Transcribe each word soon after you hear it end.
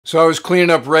So I was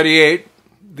cleaning up Ready 8,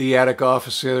 the attic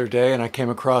office, the other day, and I came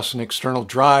across an external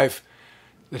drive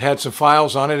that had some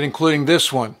files on it, including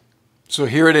this one. So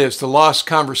here it is, the lost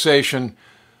conversation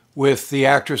with the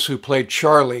actress who played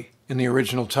Charlie in the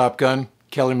original Top Gun,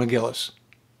 Kellis McGillis.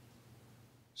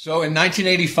 So in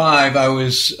 1985, I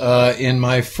was in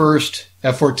my first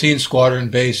F-14 squadron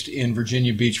based in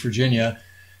Virginia Beach, Virginia,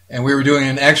 and we were doing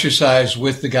an exercise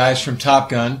with the guys from Top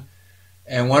Gun.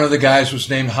 And one of the guys was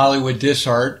named Hollywood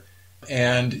Dishart,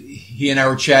 and he and I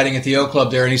were chatting at the O Club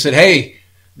there, and he said, "Hey,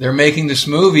 they're making this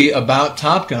movie about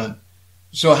Top Gun."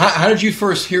 So how did you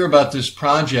first hear about this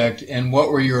project, and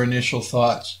what were your initial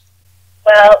thoughts?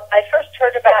 Well, I first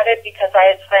heard about it because I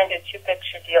had signed a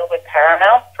 2-picture deal with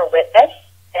Paramount for Witness,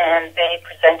 and they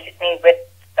presented me with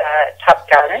Top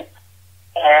Gun,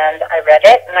 and I read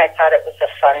it, and I thought it was a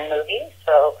fun movie,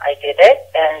 so I did it,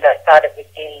 and I thought it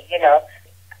would be,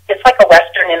 it's like a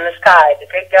Western in the sky. The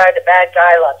good guy, the bad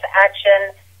guy, lots of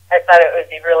action. I thought it would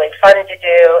be really fun to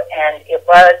do, and it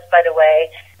was, by the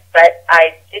way, but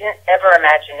I didn't ever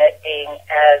imagine it being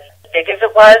as big as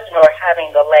it was, nor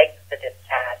having the legs that it's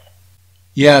had.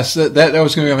 Yes, that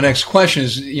was going to be my next question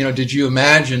is, did you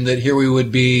imagine that here we would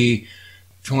be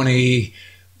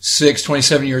 26,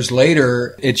 27 years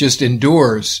later, it just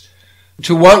endures?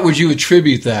 To what would you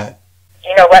attribute that?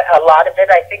 You know what? A lot of it,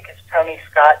 I think, is Tony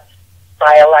Scott's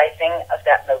stylizing of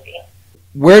that movie.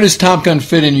 Where does Top Gun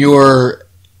fit in your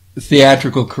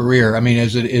theatrical career? I mean,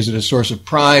 is it a source of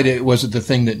pride? Was it the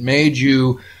thing that made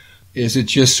you? Is it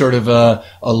just sort of a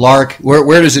lark?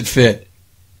 Where does it fit?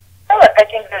 Well, I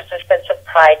think there's a sense of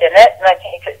pride in it, and I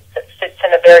think it fits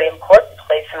in a very important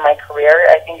place in my career.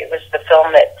 I think it was the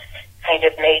film that kind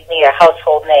of made me a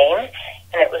household name,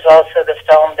 and it was also the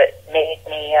film that made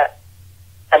me,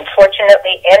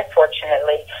 unfortunately and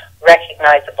fortunately,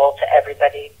 recognizable to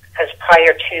everybody, because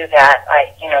prior to that,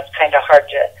 it's kind of hard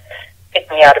to pick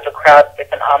me out of a crowd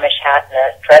with an Amish hat and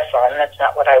a dress on. That's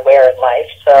not what I wear in life.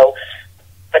 So,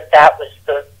 but that was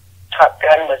Top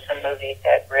Gun was the movie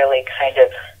that really kind of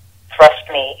thrust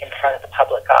me in front of the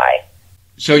public eye.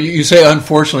 So you say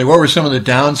unfortunately. What were some of the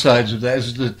downsides of that?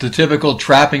 Is it the typical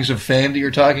trappings of fame that you're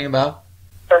talking about?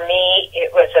 For me,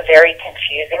 it was a very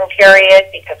confusing period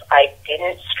because I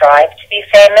didn't strive to be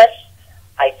famous.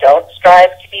 I don't strive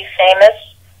to be famous,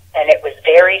 and it was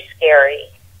very scary.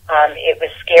 It was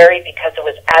scary because it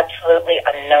was absolutely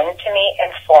unknown to me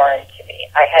and foreign to me.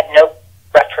 I had no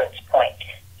reference point,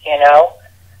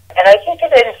 And I think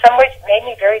that in some ways it made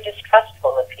me very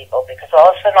distrustful of people because all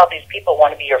of a sudden all these people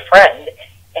want to be your friend,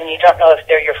 and you don't know if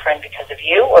they're your friend because of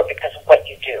you or because of what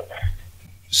you do.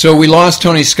 So we lost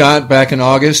Tony Scott back in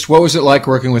August. What was it like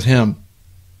working with him?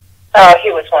 Oh,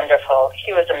 he was wonderful.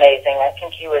 He was amazing. I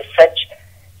think he was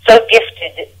so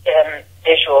gifted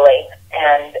visually,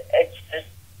 and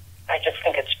I just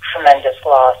think it's a tremendous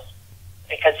loss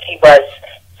because he was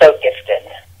so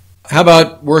gifted. How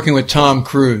about working with Tom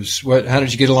Cruise? How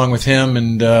did you get along with him,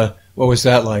 and what was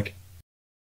that like?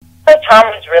 Well, Tom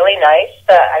was really nice.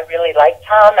 I really like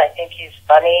Tom. I think he's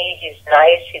funny, he's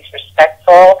nice, he's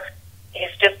respectful. He's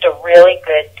just a really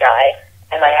good guy,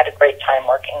 and I had a great time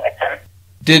working with him.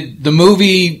 Did the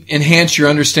movie enhance your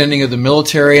understanding of the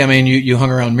military? I mean, you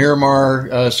hung around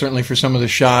Miramar, certainly for some of the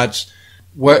shots.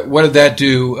 What did that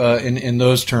do in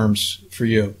those terms for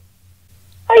you?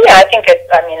 Oh, yeah, I think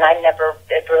I never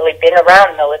had really been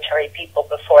around military people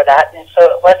before that, and so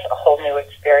it was a whole new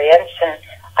experience, and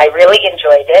I really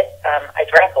enjoyed it. I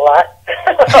drank a lot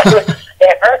while I was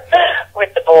there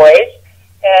with the boys,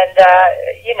 and,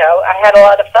 I had a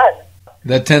lot of fun.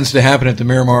 That tends to happen at the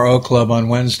Miramar O Club on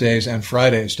Wednesdays and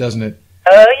Fridays, doesn't it?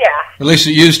 Oh, yeah. At least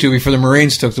it used to before the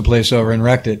Marines took the place over and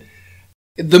wrecked it.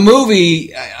 The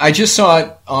movie, I just saw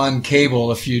it on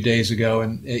cable a few days ago,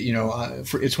 and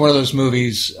it's one of those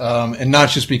movies, and not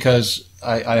just because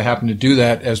I happen to do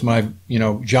that as my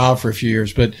job for a few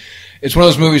years, but it's one of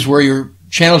those movies where you're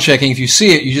channel checking. If you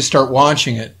see it, you just start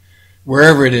watching it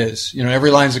wherever it is.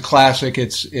 Every line's a classic.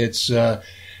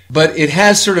 But it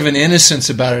has sort of an innocence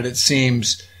about it. It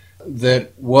seems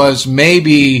that was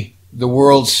maybe the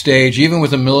world stage, even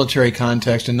with a military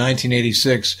context in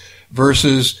 1986,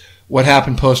 versus what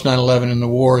happened post 9/11 and the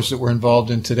wars that we're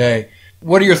involved in today.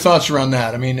 What are your thoughts around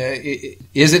that? I mean,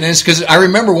 is it innocent? Because I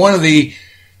remember one of the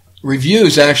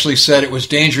reviews actually said it was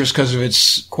dangerous because of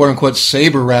its quote-unquote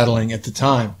saber rattling at the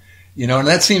time. And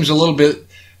that seems a little bit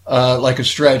like a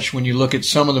stretch when you look at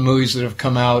some of the movies that have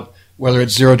come out, whether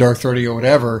it's Zero Dark 30 or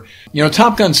whatever.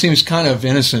 Top Gun seems kind of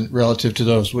innocent relative to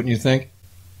those, wouldn't you think?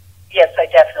 Yes, I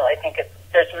definitely think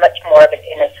there's much more of an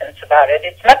innocence about it.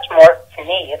 It's much more, to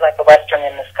me, like a Western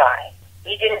in the sky.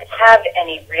 We didn't have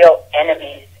any real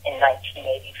enemies in in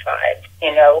 1985.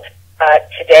 You know,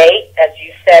 today, as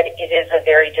you said, it is a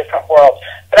very different world.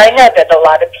 But I know that a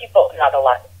lot of people, not a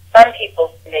lot, some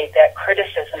people made that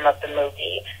criticism of the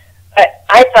movie. But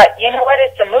I thought, you know what,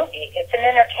 it's a movie. It's an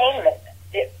entertainment.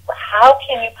 How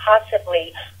can you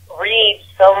possibly read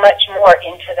so much more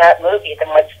into that movie than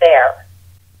what's there?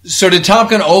 So did Top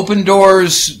Gun open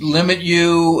doors, limit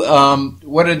you?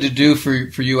 What did it do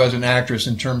for you as an actress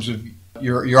in terms of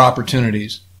your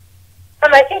opportunities?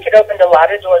 I think it opened a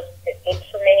lot of doors. It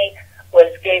for me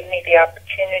gave me the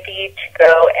opportunity to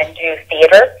go and do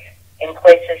theater in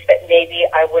places that maybe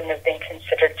I wouldn't have been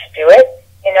considered to do it,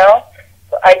 you know?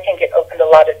 So I think it opened a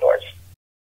lot of doors.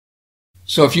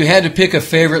 So if you had to pick a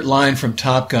favorite line from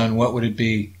Top Gun, what would it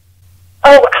be?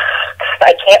 Oh, God,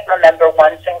 I can't remember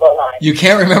one single line. You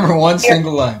can't remember one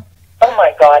single line? Oh,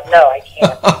 my God, no, I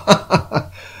can't.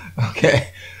 Okay.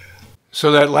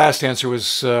 So that last answer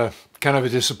was kind of a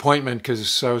disappointment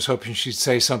because I was hoping she'd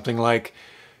say something like,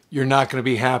 you're not going to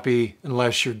be happy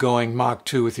unless you're going Mach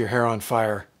 2 with your hair on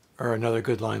fire, or another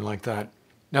good line like that.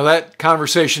 Now that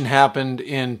conversation happened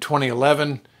in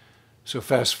 2011, so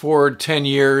fast forward 10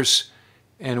 years,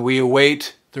 and we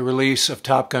await the release of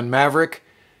Top Gun Maverick.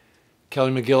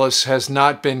 Kellis McGillis has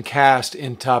not been cast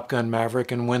in Top Gun Maverick,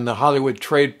 and when the Hollywood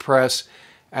trade press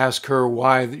asked her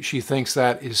why she thinks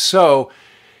that is so,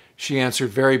 she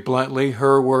answered very bluntly,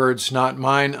 her words, not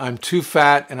mine, I'm too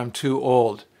fat and I'm too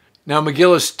old. Now,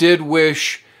 McGillis did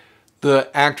wish the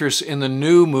actress in the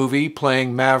new movie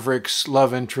playing Maverick's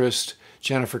love interest,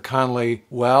 Jennifer Connelly,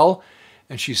 well,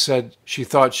 and she said she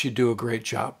thought she'd do a great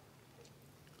job.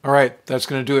 All right, that's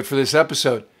going to do it for this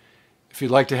episode. If you'd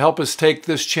like to help us take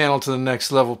this channel to the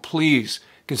next level, please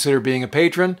consider being a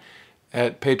patron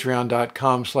at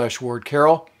patreon.com/Ward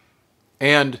Carroll.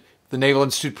 And the Naval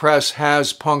Institute Press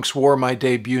has Punk's War, my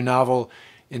debut novel,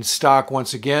 in stock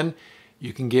once again.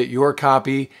 You can get your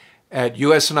copy at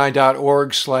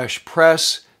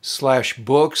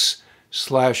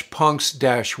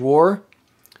usni.org/press/books/punks-war.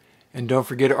 And don't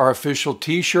forget our official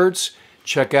t-shirts.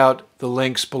 Check out the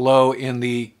links below in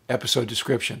the episode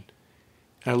description.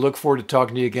 And I look forward to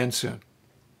talking to you again soon.